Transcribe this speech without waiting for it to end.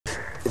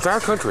It's our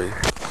country.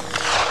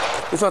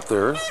 It's not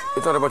theirs.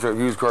 It's not a bunch of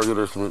used car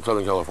dealers from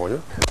Southern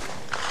California.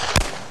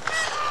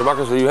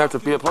 Democracy, you have to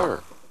be a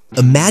player.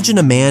 Imagine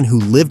a man who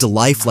lived a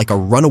life like a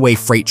runaway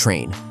freight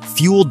train,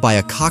 fueled by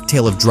a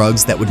cocktail of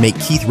drugs that would make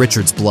Keith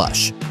Richards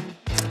blush.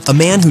 A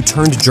man who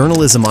turned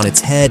journalism on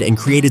its head and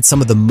created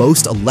some of the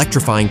most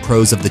electrifying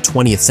prose of the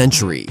 20th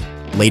century.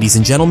 Ladies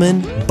and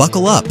gentlemen,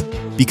 buckle up,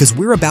 because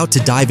we're about to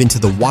dive into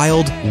the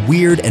wild,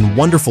 weird, and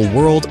wonderful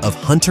world of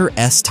Hunter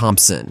S.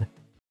 Thompson.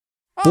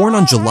 Born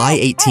on July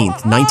 18,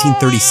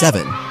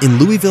 1937, in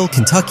Louisville,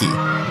 Kentucky,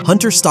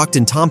 Hunter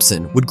Stockton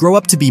Thompson would grow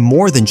up to be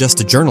more than just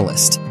a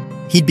journalist.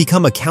 He'd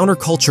become a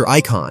counterculture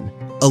icon,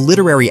 a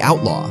literary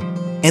outlaw,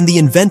 and the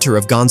inventor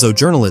of gonzo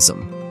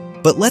journalism.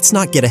 But let's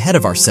not get ahead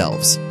of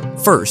ourselves.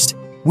 First,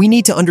 we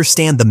need to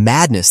understand the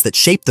madness that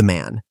shaped the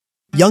man.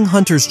 Young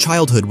Hunter's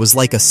childhood was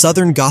like a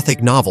Southern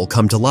Gothic novel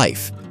come to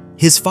life.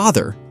 His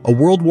father, a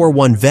World War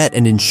I vet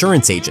and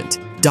insurance agent,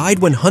 died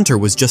when Hunter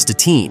was just a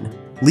teen,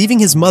 leaving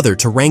his mother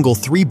to wrangle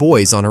 3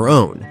 boys on her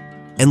own.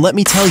 And let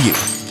me tell you,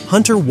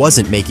 Hunter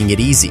wasn't making it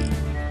easy.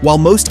 While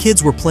most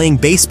kids were playing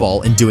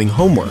baseball and doing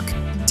homework,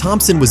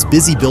 Thompson was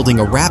busy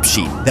building a rap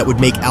sheet that would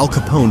make Al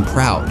Capone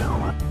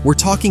proud. We're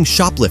talking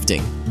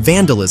shoplifting,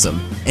 vandalism,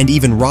 and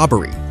even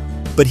robbery.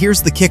 But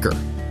here's the kicker.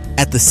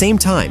 At the same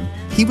time,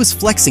 he was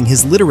flexing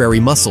his literary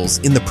muscles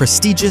in the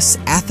prestigious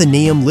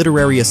Athenaeum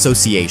Literary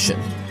Association.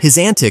 His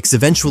antics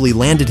eventually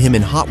landed him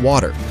in hot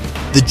water.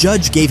 The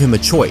judge gave him a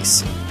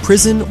choice,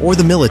 prison or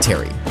the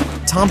military.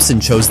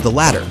 Thompson chose the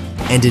latter,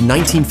 and in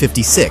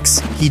 1956,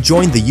 he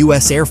joined the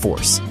U.S. Air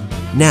Force.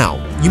 Now,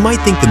 you might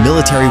think the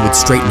military would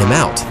straighten him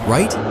out,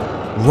 right?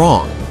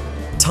 Wrong.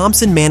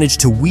 Thompson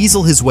managed to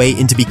weasel his way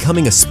into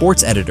becoming a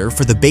sports editor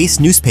for the base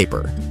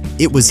newspaper.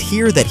 It was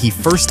here that he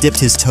first dipped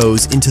his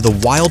toes into the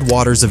wild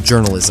waters of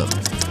journalism.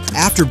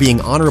 After being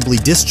honorably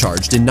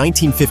discharged in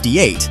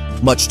 1958,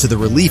 much to the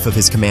relief of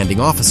his commanding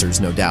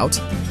officers, no doubt,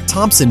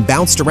 Thompson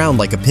bounced around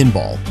like a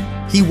pinball.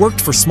 He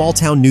worked for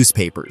small-town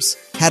newspapers,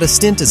 had a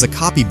stint as a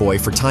copy boy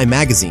for Time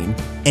magazine,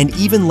 and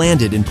even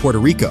landed in Puerto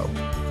Rico,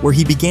 where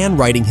he began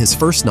writing his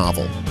first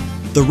novel,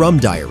 The Rum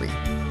Diary.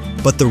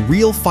 But the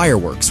real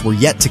fireworks were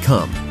yet to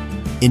come.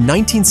 In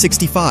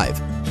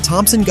 1965,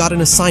 Thompson got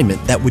an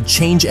assignment that would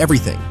change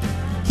everything.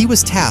 He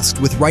was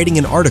tasked with writing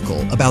an article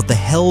about the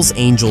Hells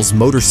Angels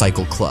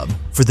Motorcycle Club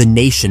for The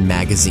Nation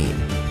magazine.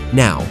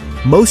 Now,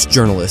 most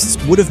journalists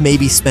would have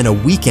maybe spent a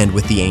weekend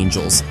with the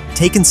Angels,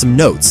 taken some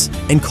notes,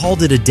 and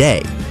called it a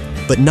day.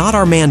 But not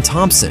our man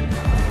Thompson.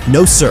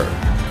 No sir.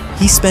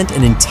 He spent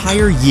an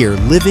entire year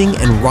living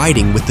and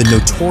riding with the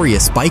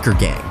notorious biker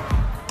gang.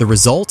 The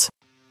result?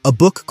 A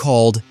book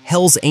called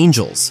Hell's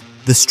Angels,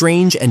 The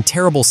Strange and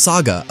Terrible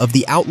Saga of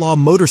the Outlaw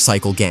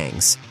Motorcycle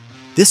Gangs.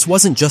 This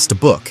wasn't just a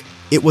book,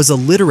 it was a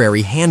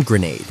literary hand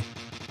grenade.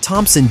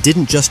 Thompson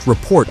didn't just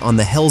report on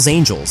the Hell's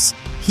Angels,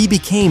 he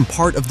became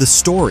part of the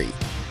story.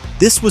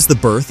 This was the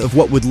birth of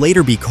what would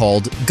later be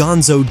called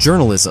gonzo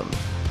journalism.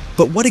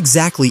 But what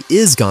exactly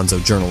is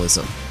gonzo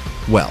journalism?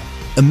 Well,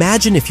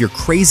 imagine if your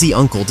crazy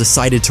uncle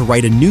decided to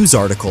write a news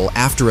article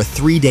after a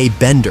 3-day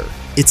bender.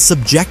 It's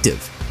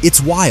subjective,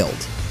 it's wild,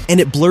 and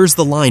it blurs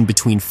the line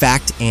between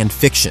fact and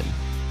fiction.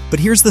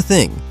 But here's the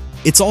thing,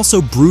 it's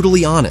also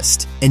brutally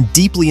honest and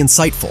deeply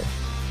insightful.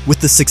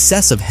 With the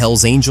success of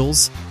Hell's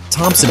Angels,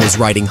 Thompson was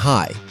riding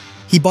high.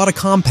 He bought a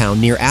compound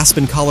near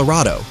Aspen,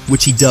 Colorado,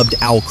 which he dubbed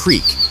Owl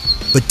Creek.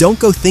 But don't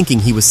go thinking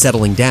he was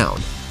settling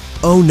down.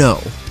 Oh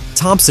no,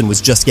 Thompson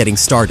was just getting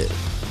started.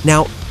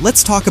 Now,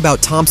 let's talk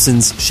about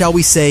Thompson's, shall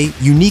we say,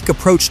 unique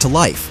approach to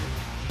life.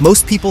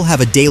 Most people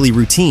have a daily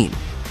routine.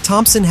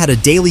 Thompson had a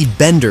daily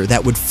bender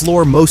that would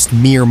floor most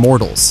mere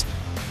mortals.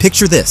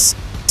 Picture this,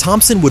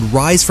 Thompson would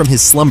rise from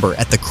his slumber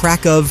at the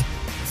crack of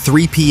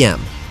 3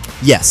 p.m.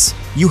 Yes,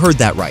 you heard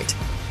that right.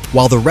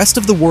 While the rest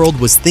of the world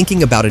was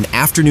thinking about an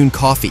afternoon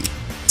coffee,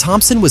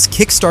 Thompson was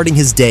kickstarting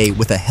his day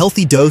with a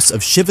healthy dose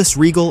of Chivas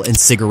Regal and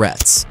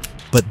cigarettes.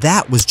 But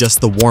that was just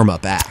the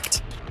warm-up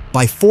act.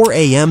 By 4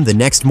 a.m. the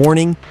next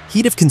morning,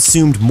 he'd have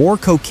consumed more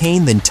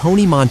cocaine than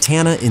Tony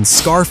Montana in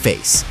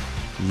Scarface.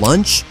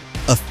 Lunch?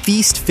 A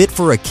feast fit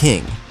for a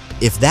king.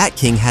 If that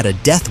king had a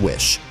death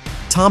wish,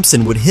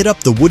 Thompson would hit up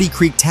the Woody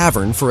Creek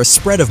Tavern for a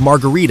spread of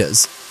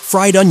margaritas,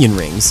 fried onion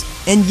rings,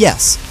 and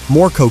yes,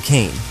 more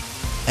cocaine.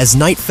 As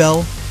night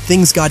fell,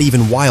 things got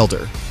even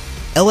wilder.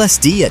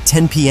 LSD at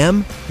 10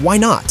 p.m.? Why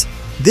not?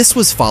 This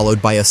was followed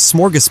by a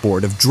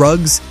smorgasbord of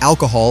drugs,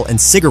 alcohol,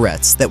 and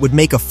cigarettes that would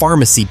make a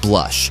pharmacy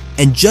blush.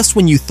 And just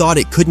when you thought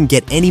it couldn't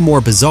get any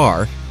more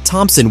bizarre,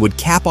 Thompson would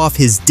cap off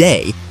his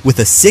day with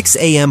a 6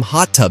 a.m.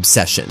 hot tub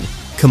session,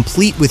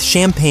 complete with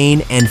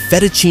champagne and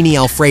fettuccine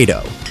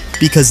alfredo.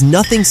 Because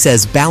nothing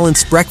says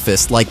balanced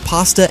breakfast like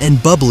pasta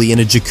and bubbly in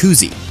a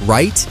jacuzzi,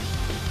 right?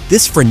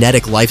 This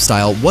frenetic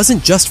lifestyle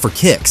wasn't just for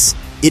kicks.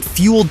 It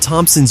fueled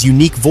Thompson's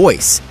unique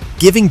voice,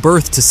 giving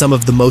birth to some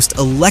of the most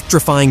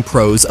electrifying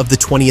prose of the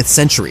 20th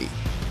century.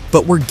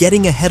 But we're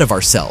getting ahead of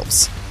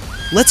ourselves.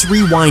 Let's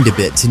rewind a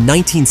bit to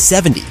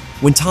 1970,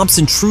 when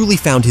Thompson truly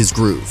found his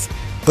groove.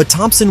 But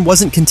Thompson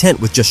wasn't content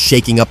with just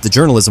shaking up the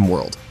journalism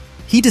world.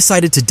 he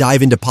decided to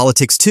dive into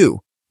politics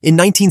too. In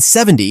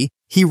 1970,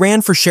 he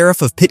ran for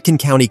sheriff of Pitkin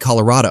County,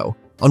 Colorado,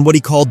 on what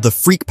he called the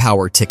Freak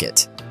Power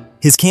ticket.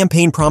 His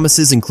campaign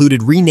promises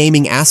included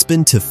renaming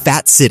Aspen to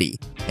Fat City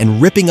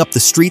and ripping up the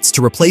streets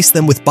to replace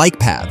them with bike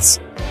paths.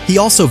 He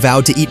also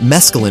vowed to eat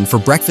mescaline for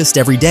breakfast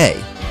every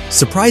day.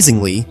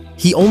 Surprisingly,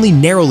 he only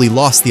narrowly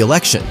lost the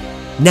election.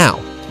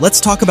 Now,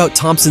 let's talk about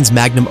Thompson's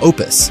magnum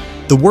opus,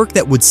 the work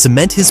that would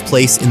cement his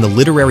place in the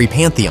literary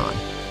pantheon.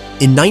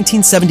 In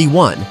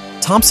 1971,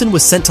 Thompson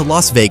was sent to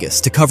Las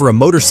Vegas to cover a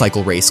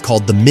motorcycle race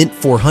called the Mint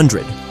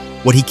 400.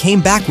 What he came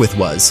back with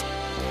was,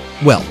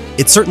 well,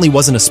 it certainly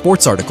wasn't a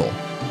sports article.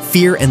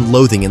 Fear and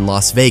Loathing in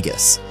Las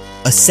Vegas,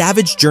 a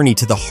savage journey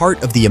to the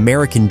heart of the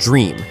American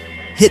dream,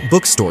 hit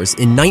bookstores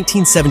in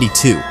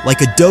 1972 like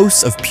a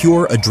dose of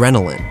pure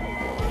adrenaline.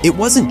 It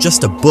wasn't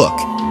just a book,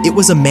 it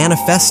was a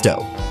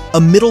manifesto,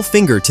 a middle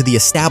finger to the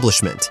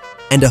establishment,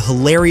 and a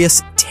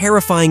hilarious,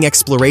 terrifying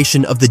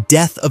exploration of the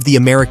death of the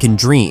American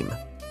dream.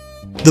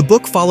 The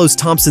book follows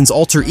Thompson's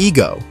alter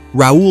ego,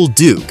 Raoul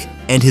Duke,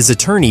 and his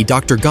attorney,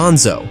 Dr.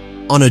 Gonzo,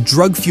 on a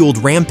drug-fueled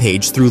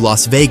rampage through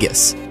Las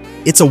Vegas.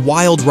 It's a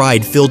wild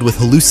ride filled with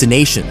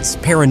hallucinations,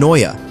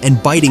 paranoia,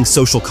 and biting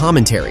social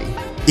commentary.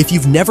 If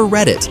you've never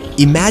read it,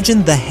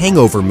 imagine The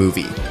Hangover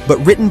movie,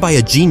 but written by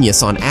a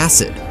genius on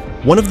acid.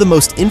 One of the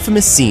most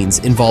infamous scenes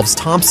involves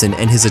Thompson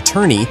and his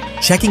attorney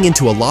checking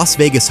into a Las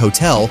Vegas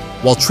hotel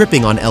while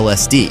tripping on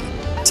LSD.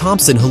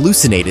 Thompson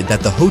hallucinated that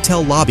the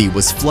hotel lobby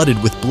was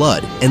flooded with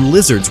blood and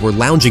lizards were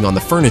lounging on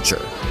the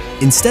furniture.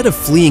 Instead of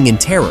fleeing in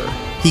terror,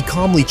 he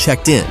calmly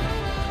checked in,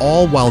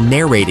 all while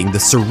narrating the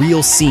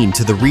surreal scene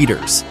to the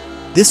readers.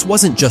 This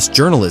wasn't just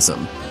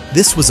journalism,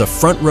 this was a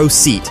front row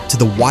seat to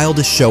the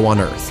wildest show on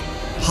earth.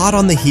 Hot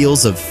on the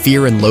heels of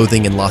Fear and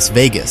Loathing in Las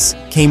Vegas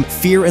came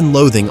Fear and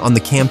Loathing on the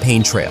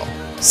Campaign Trail,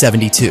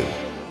 72.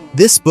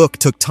 This book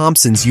took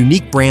Thompson's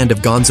unique brand of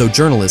gonzo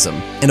journalism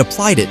and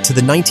applied it to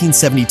the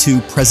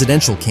 1972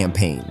 presidential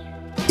campaign.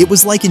 It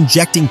was like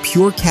injecting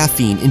pure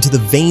caffeine into the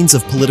veins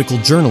of political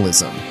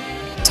journalism.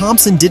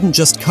 Thompson didn't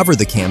just cover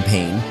the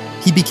campaign,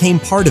 he became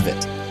part of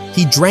it.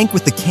 He drank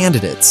with the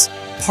candidates,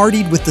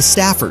 partied with the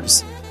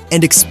staffers,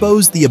 and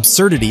exposed the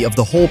absurdity of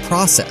the whole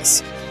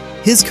process.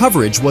 His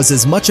coverage was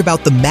as much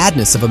about the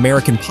madness of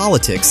American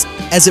politics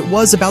as it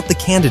was about the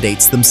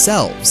candidates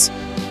themselves.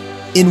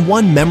 In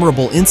one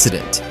memorable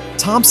incident,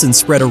 Thompson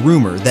spread a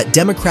rumor that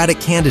Democratic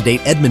candidate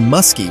Edmund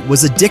Muskie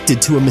was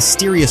addicted to a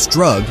mysterious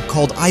drug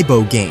called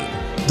ibogaine.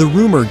 The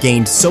rumor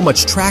gained so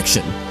much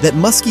traction that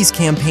Muskie's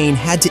campaign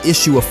had to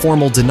issue a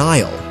formal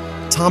denial.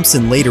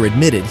 Thompson later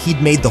admitted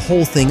he'd made the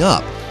whole thing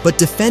up, but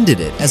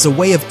defended it as a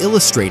way of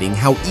illustrating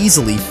how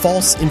easily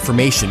false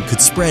information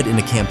could spread in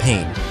a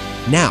campaign.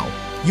 Now,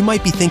 you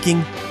might be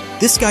thinking,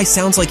 this guy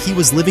sounds like he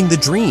was living the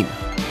dream.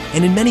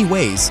 And in many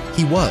ways,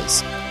 he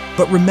was.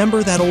 But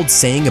remember that old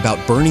saying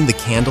about burning the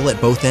candle at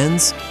both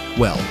ends?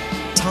 Well,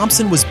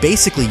 Thompson was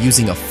basically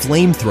using a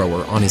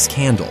flamethrower on his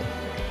candle.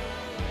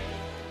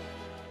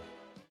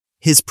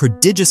 His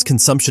prodigious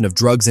consumption of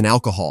drugs and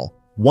alcohol,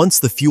 once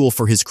the fuel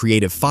for his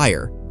creative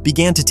fire,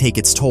 began to take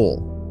its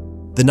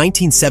toll. The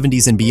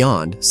 1970s and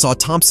beyond saw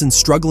Thompson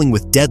struggling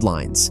with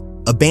deadlines,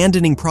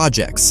 abandoning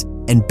projects,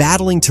 and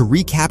battling to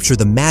recapture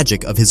the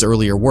magic of his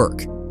earlier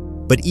work.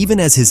 But even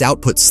as his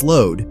output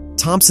slowed,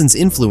 Thompson's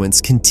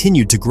influence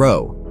continued to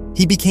grow.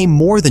 He became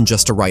more than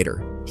just a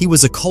writer. He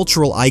was a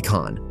cultural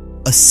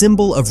icon, a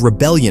symbol of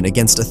rebellion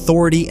against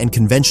authority and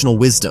conventional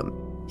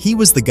wisdom. He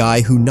was the guy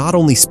who not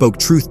only spoke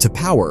truth to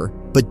power,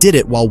 but did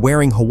it while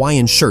wearing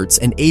Hawaiian shirts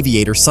and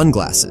aviator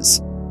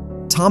sunglasses.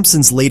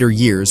 Thompson's later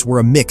years were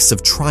a mix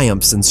of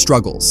triumphs and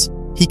struggles.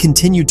 He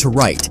continued to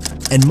write,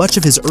 and much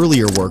of his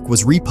earlier work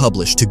was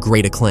republished to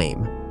great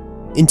acclaim.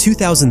 In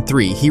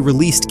 2003, he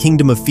released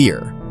Kingdom of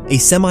Fear, a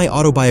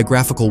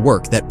semi-autobiographical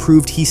work that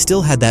proved he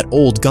still had that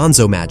old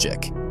gonzo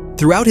magic.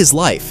 Throughout his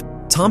life,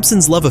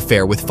 Thompson's love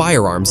affair with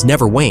firearms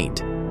never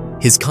waned.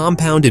 His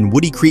compound in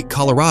Woody Creek,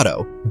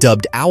 Colorado,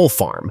 dubbed Owl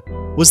Farm,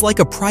 was like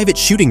a private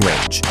shooting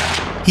range.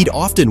 He'd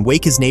often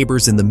wake his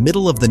neighbors in the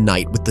middle of the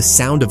night with the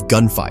sound of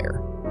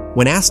gunfire.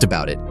 When asked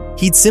about it,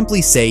 he'd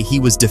simply say he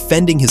was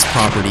defending his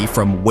property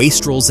from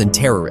wastrels and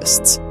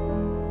terrorists.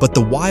 But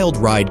the wild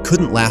ride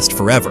couldn't last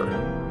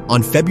forever.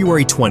 On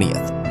February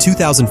 20th,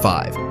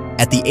 2005,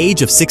 at the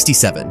age of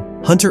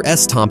 67, Hunter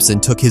S.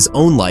 Thompson took his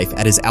own life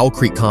at his Owl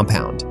Creek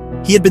compound.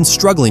 He had been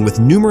struggling with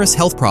numerous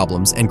health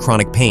problems and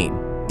chronic pain.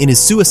 In his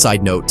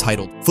suicide note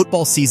titled,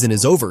 "Football season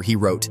is over," he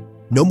wrote,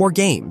 "No more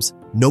games,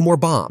 no more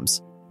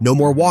bombs, no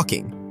more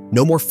walking,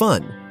 no more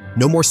fun,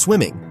 no more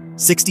swimming.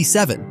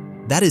 67.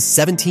 That is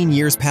 17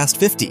 years past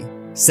 50.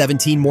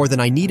 17 more than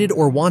I needed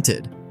or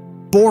wanted.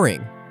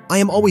 Boring. I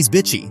am always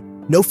bitchy.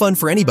 No fun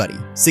for anybody.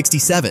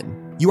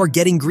 67. You are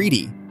getting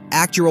greedy.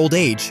 Act your old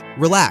age.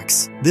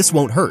 Relax. This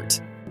won't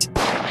hurt."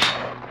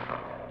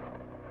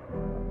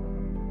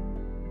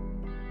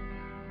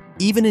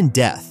 Even in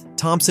death,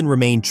 Thompson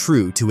remained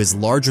true to his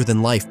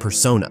larger-than-life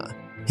persona.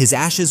 His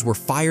ashes were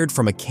fired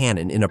from a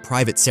cannon in a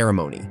private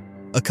ceremony,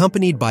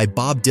 accompanied by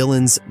Bob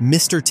Dylan's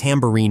Mr.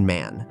 Tambourine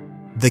Man.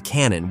 The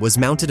cannon was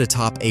mounted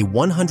atop a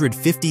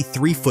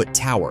 153-foot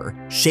tower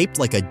shaped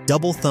like a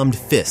double-thumbed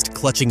fist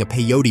clutching a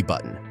peyote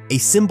button, a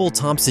symbol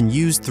Thompson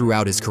used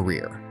throughout his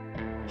career.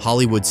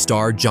 Hollywood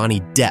star Johnny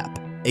Depp,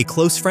 a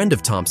close friend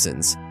of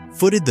Thompson's,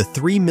 footed the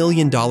 $3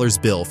 million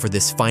bill for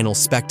this final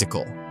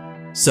spectacle.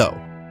 So,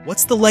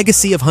 what's the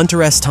legacy of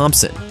Hunter S.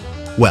 Thompson?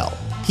 Well,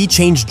 he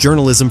changed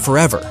journalism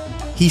forever.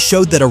 He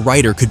showed that a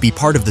writer could be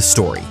part of the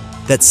story,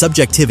 that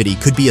subjectivity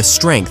could be a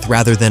strength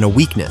rather than a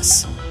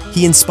weakness.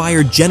 He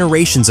inspired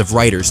generations of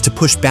writers to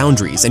push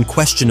boundaries and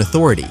question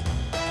authority.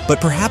 But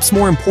perhaps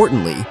more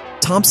importantly,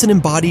 Thompson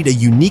embodied a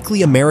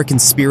uniquely American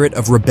spirit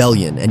of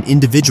rebellion and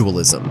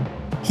individualism.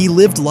 He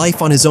lived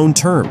life on his own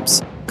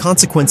terms,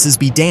 consequences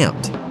be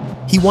damned.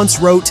 He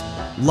once wrote,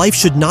 "Life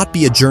should not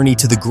be a journey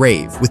to the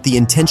grave with the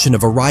intention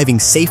of arriving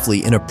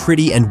safely in a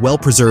pretty and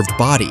well-preserved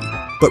body,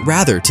 but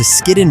rather to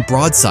skid in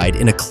broadside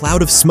in a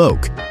cloud of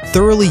smoke,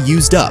 thoroughly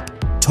used up,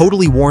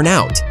 totally worn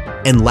out,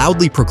 and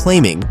loudly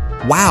proclaiming,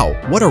 'Wow,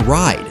 what a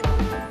ride!'"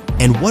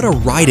 And what a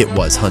ride it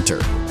was,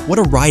 Hunter. What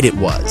a ride it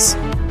was.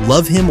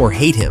 Love him or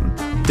hate him,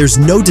 there's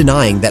no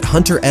denying that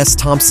Hunter S.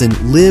 Thompson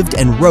lived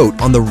and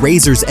wrote on the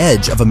razor's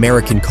edge of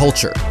American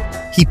culture.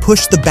 He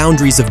pushed the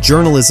boundaries of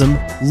journalism,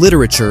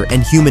 literature,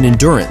 and human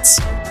endurance.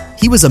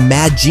 He was a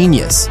mad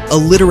genius, a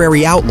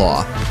literary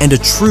outlaw, and a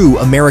true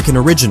American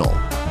original.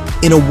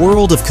 In a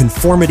world of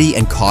conformity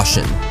and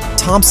caution,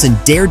 Thompson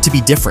dared to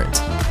be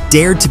different,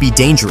 dared to be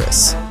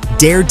dangerous,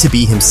 dared to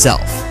be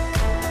himself.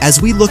 As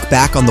we look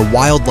back on the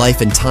wild life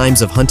and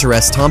times of Hunter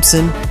S.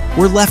 Thompson,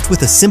 we're left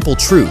with a simple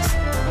truth: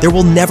 there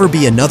will never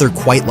be another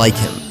quite like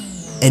him.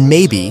 And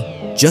maybe,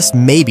 just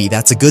maybe,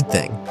 that's a good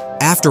thing.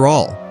 After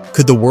all,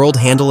 could the world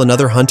handle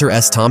another Hunter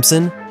S.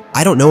 Thompson?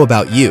 I don't know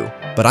about you,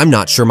 but I'm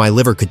not sure my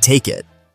liver could take it.